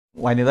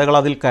വനിതകൾ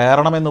അതിൽ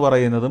കയറണമെന്ന്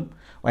പറയുന്നതും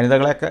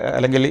വനിതകളെ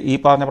അല്ലെങ്കിൽ ഈ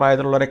പറഞ്ഞ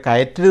പ്രായത്തിലുള്ളവരെ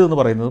കയറ്റരുതെന്ന്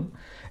പറയുന്നതും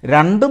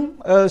രണ്ടും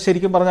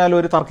ശരിക്കും പറഞ്ഞാൽ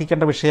ഒരു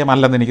തർക്കിക്കേണ്ട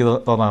വിഷയമല്ലെന്ന് എനിക്ക്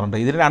തോന്നാറുണ്ട്.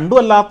 ഇതിന് രണ്ടും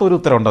അല്ലാത്തൊരു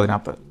ഉത്തരവുണ്ട്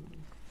അതിനകത്ത്.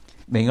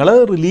 നിങ്ങൾ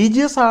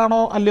റിലീജിയസ്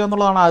ആണോ അല്ലയോ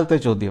എന്നുള്ളതാണ് ആദ്യത്തെ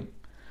ചോദ്യം.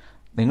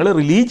 നിങ്ങൾ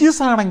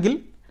റിലീജിയസ് ആണെങ്കിൽ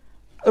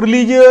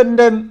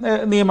റിലീജിയൻ്റെ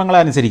നിയമങ്ങളെ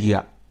അനുസരിക്കുക.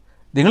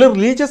 നിങ്ങൾ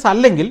റിലീജിയസ്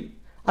അല്ലെങ്കിൽ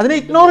അതിനെ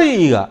ഇഗ്നോർ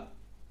ചെയ്യുക.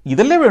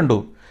 ഇതല്ലേ വേണ്ടൂ.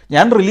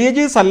 ഞാൻ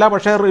റിലീജിയസ് അല്ല,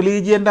 പക്ഷേ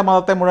റിലീജിയൻ്റെ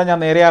മതത്തെ മുഴുവൻ ഞാൻ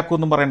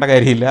നേരെയാക്കുമെന്നും പറയേണ്ട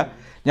കാര്യമില്ല.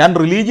 ഞാൻ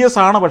റിലീജിയസ്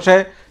ആണ്, പക്ഷേ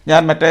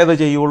ഞാൻ മറ്റേത്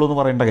ചെയ്യുള്ളൂ എന്ന്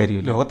പറയേണ്ട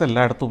കാര്യമില്ല.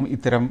 ലോകത്തെല്ലായിടത്തും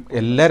ഇത്തരം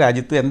എല്ലാ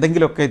രാജ്യത്തും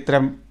എന്തെങ്കിലുമൊക്കെ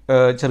ഇത്തരം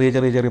ചെറിയ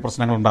ചെറിയ ചെറിയ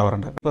പ്രശ്നങ്ങൾ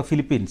ഉണ്ടാവാറുണ്ട്. ഇപ്പോൾ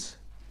ഫിലിപ്പീൻസ്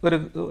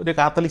ഒരു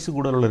കാത്തലിക്സ്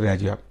കൂടുതലുള്ളൊരു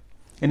രാജ്യമാണ്.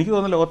 എനിക്ക്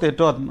തോന്നുന്നു ലോകത്തെ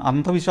ഏറ്റവും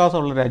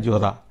അന്ധവിശ്വാസമുള്ള രാജ്യം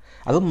അതാ.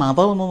 അത്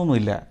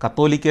മതമൊന്നുമില്ല.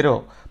 കത്തോലിക്കരോ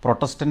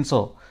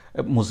പ്രൊട്ടസ്റ്റൻസോ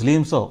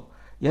മുസ്ലിംസോ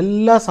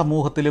എല്ലാ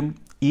സമൂഹത്തിലും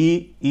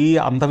ഈ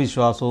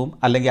അന്ധവിശ്വാസവും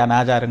അല്ലെങ്കിൽ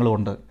അനാചാരങ്ങളും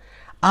ഉണ്ട്.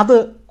 അത്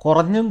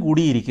കുറഞ്ഞും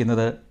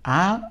കൂടിയിരിക്കുന്നത്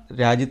ആ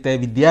രാജ്യത്തെ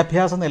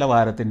വിദ്യാഭ്യാസ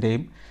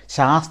നിലവാരത്തിൻ്റെയും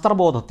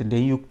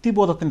ശാസ്ത്രബോധത്തിൻ്റെയും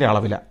യുക്തിബോധത്തിൻ്റെ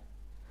അളവിലാണ്.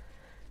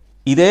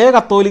 ഇതേ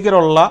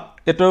കത്തോലിക്കരുള്ള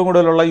ഏറ്റവും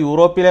കൂടുതലുള്ള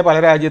യൂറോപ്പിലെ പല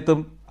രാജ്യത്തും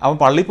അവൻ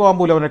പള്ളിയിൽ പോകാൻ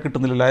പോലും അവനെ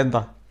കിട്ടുന്നില്ല.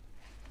 എന്താ?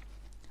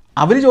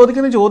 അവർ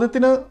ചോദിക്കുന്ന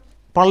ചോദ്യത്തിന്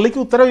പള്ളിക്ക്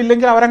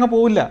ഉത്തരവില്ലെങ്കിൽ അവരങ്ങ്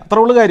പോവില്ല. അത്ര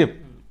ഉള്ള കാര്യം.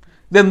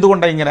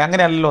 ഇതെന്തുകൊണ്ടാണ് ഇങ്ങനെ?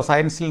 അങ്ങനെയല്ലല്ലോ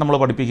സയൻസിൽ നമ്മൾ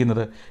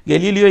പഠിപ്പിക്കുന്നത്.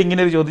 ഗലീലിയോ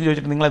ഇങ്ങനെ ഒരു ചോദ്യം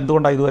ചോദിച്ചിട്ട് നിങ്ങൾ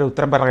എന്തുകൊണ്ടാണ് ഇതുവരെ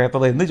ഉത്തരം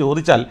പറയാത്തത് എന്ന്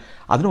ചോദിച്ചാൽ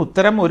അതിന്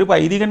ഉത്തരം ഒരു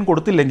വൈദികൻ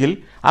കൊടുത്തില്ലെങ്കിൽ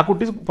ആ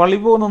കുട്ടി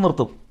പള്ളിയിൽ പോകുന്നത്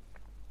നിർത്തും.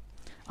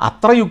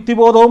 അത്ര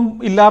യുക്തിബോധവും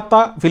ഇല്ലാത്ത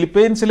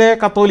ഫിലിപ്പീൻസിലെ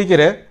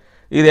കത്തോലിക്കർ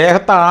ഈ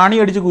ദേഹത്ത് ആണി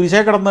അടിച്ച് കുരിശേ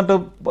കിടന്നിട്ട്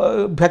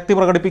ഭക്തി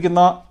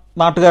പ്രകടിപ്പിക്കുന്ന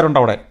നാട്ടുകാരുണ്ട്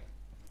അവിടെ.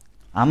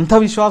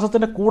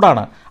 അന്ധവിശ്വാസത്തിൻ്റെ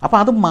കൂടാണ്. അപ്പോൾ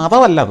അത്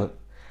മതമല്ലത്.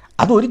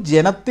 അതൊരു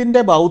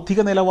ജനത്തിൻ്റെ ബൗദ്ധിക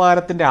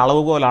നിലവാരത്തിൻ്റെ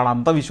അളവുകോലാണ്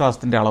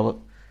അന്ധവിശ്വാസത്തിൻ്റെ അളവ്.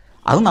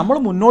 അത് നമ്മൾ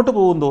മുന്നോട്ട്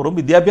പോകും തോറും,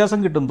 വിദ്യാഭ്യാസം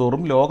കിട്ടും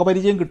തോറും,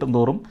 ലോകപരിചയം കിട്ടും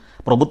തോറും,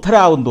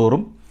 പ്രബുദ്ധരാകും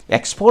തോറും,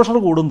 എക്സ്പോഷർ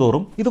കൂടും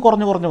തോറും ഇത്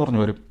കുറഞ്ഞു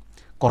വരും.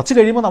 കുറച്ച്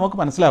കഴിയുമ്പോൾ നമുക്ക്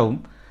മനസ്സിലാവും,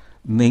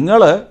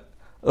 നിങ്ങൾ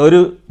ഒരു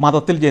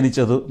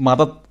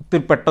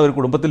മതത്തിൽപ്പെട്ട ഒരു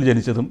കുടുംബത്തിൽ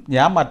ജനിച്ചതും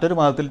ഞാൻ മറ്റൊരു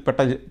മതത്തിൽപ്പെട്ട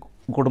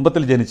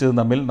കുടുംബത്തിൽ ജനിച്ചതും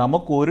തമ്മിൽ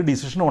നമുക്കൊരു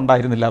ഡിസിഷനും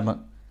ഉണ്ടായിരുന്നില്ല എന്ന്.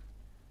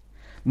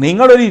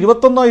 നിങ്ങളൊരു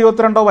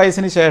 21-22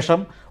 വയസ്സിന് ശേഷം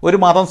ഒരു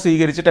മതം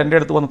സ്വീകരിച്ചിട്ട് എൻ്റെ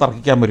അടുത്ത് വന്ന്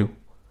തർക്കിക്കാൻ വരൂ,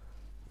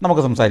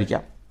 നമുക്ക്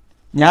സംസാരിക്കാം.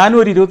 ഞാനും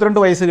ഒരു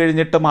 22 വയസ്സ്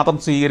കഴിഞ്ഞിട്ട് മതം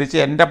സ്വീകരിച്ച്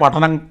എൻ്റെ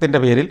പഠനത്തിൻ്റെ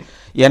പേരിൽ,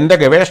 എൻ്റെ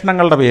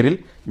ഗവേഷണങ്ങളുടെ പേരിൽ,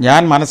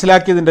 ഞാൻ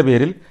മനസ്സിലാക്കിയതിൻ്റെ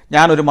പേരിൽ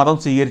ഞാനൊരു മതം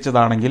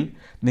സ്വീകരിച്ചതാണെങ്കിൽ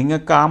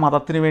നിങ്ങൾക്ക് ആ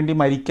മതത്തിന് വേണ്ടി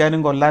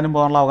മരിക്കാനും കൊല്ലാനും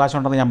പോകാനുള്ള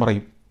അവകാശമുണ്ടെന്ന് ഞാൻ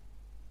പറയും.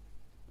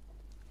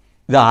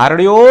 ഇത്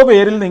ആരുടെയോ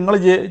പേരിൽ നിങ്ങൾ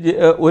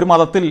ഒരു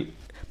മതത്തിൽ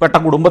പെട്ട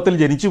കുടുംബത്തിൽ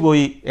ജനിച്ചു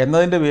പോയി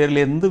എന്നതിൻ്റെ പേരിൽ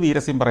എന്ത്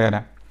വീരസ്യം പറയാനാ?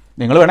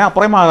 നിങ്ങൾ വേണേൽ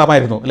അപ്പുറം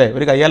ആകാമായിരുന്നു അല്ലേ?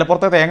 ഒരു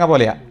കയ്യാലപ്പുറത്തെ തേങ്ങ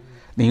പോലെയാണ്.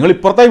 നിങ്ങൾ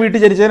ഇപ്പുറത്തെ വീട്ടിൽ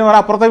ജനിച്ചതിന് വേറെ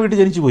അപ്പുറത്തെ വീട്ടിൽ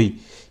ജനിച്ചു പോയി.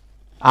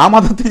 ആ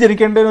മതത്തിൽ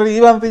ജനിക്കേണ്ടതിന് ഈ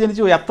മതത്തിൽ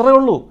ജനിച്ചു പോയി. അത്രയേ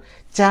ഉള്ളൂ.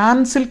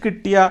 ചാൻസിൽ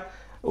കിട്ടിയ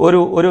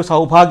ഒരു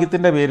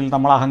സൗഭാഗ്യത്തിൻ്റെ പേരിൽ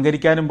നമ്മൾ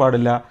അഹങ്കരിക്കാനും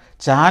പാടില്ല.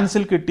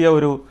 ചാൻസിൽ കിട്ടിയ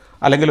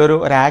അല്ലെങ്കിൽ ഒരു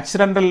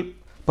ആക്സിഡൻ്റൽ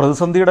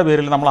പ്രതിസന്ധിയുടെ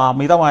പേരിൽ നമ്മൾ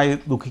അമിതമായി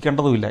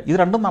ദുഃഖിക്കേണ്ടതുമില്ല. ഇത്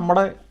രണ്ടും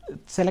നമ്മുടെ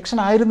സെലക്ഷൻ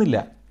ആയിരുന്നില്ല.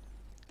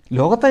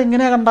 ലോകത്തെ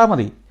എങ്ങനെയാണ് കണ്ടാൽ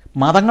മതി,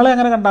 മതങ്ങളെ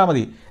അങ്ങനെ കണ്ടാൽ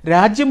മതി.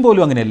 രാജ്യം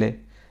പോലും അങ്ങനെയല്ലേ?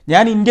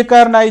 ഞാൻ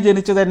ഇന്ത്യക്കാരനായി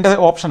ജനിച്ചത് എൻ്റെ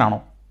ഓപ്ഷനാണോ?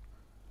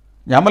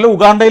 ഞാൻ വല്ല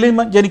ഉഗാണ്ടയിലും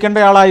ജനിക്കേണ്ട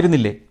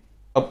ആളായിരുന്നില്ലേ?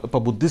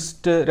 ഇപ്പോൾ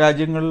ബുദ്ധിസ്റ്റ്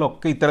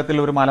രാജ്യങ്ങളിലൊക്കെ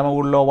ഇത്തരത്തിലൊരു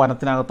മലമുകളിലോ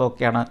വനത്തിനകത്തോ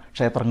ഒക്കെയാണ്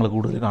ക്ഷേത്രങ്ങൾ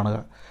കൂടുതൽ കാണുക.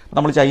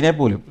 നമ്മൾ ചൈനയിൽ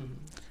പോലും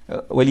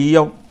വലിയ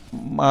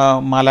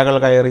മലകൾ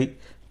കയറി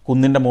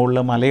കുന്നിൻ്റെ മുകളിൽ,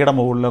 മലയുടെ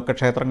മുകളിലൊക്കെ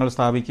ക്ഷേത്രങ്ങൾ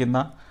സ്ഥാപിക്കുന്ന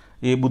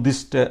ഈ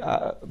ബുദ്ധിസ്റ്റ്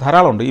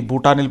ധാരാളമുണ്ട്. ഈ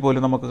ഭൂട്ടാനിൽ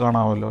പോലും നമുക്ക്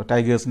കാണാമല്ലോ,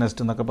 ടൈഗേഴ്സ്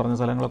നെസ്റ്റ് എന്നൊക്കെ പറഞ്ഞ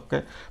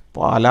സ്ഥലങ്ങളൊക്കെ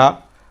പല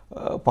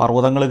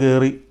പർവ്വതങ്ങൾ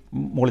കയറി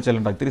മുകളിൽ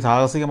ചെല്ലണ്ട. ഇത്തിരി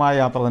സാഹസികമായ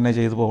യാത്ര തന്നെ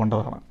ചെയ്തു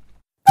പോകേണ്ടതാണ്.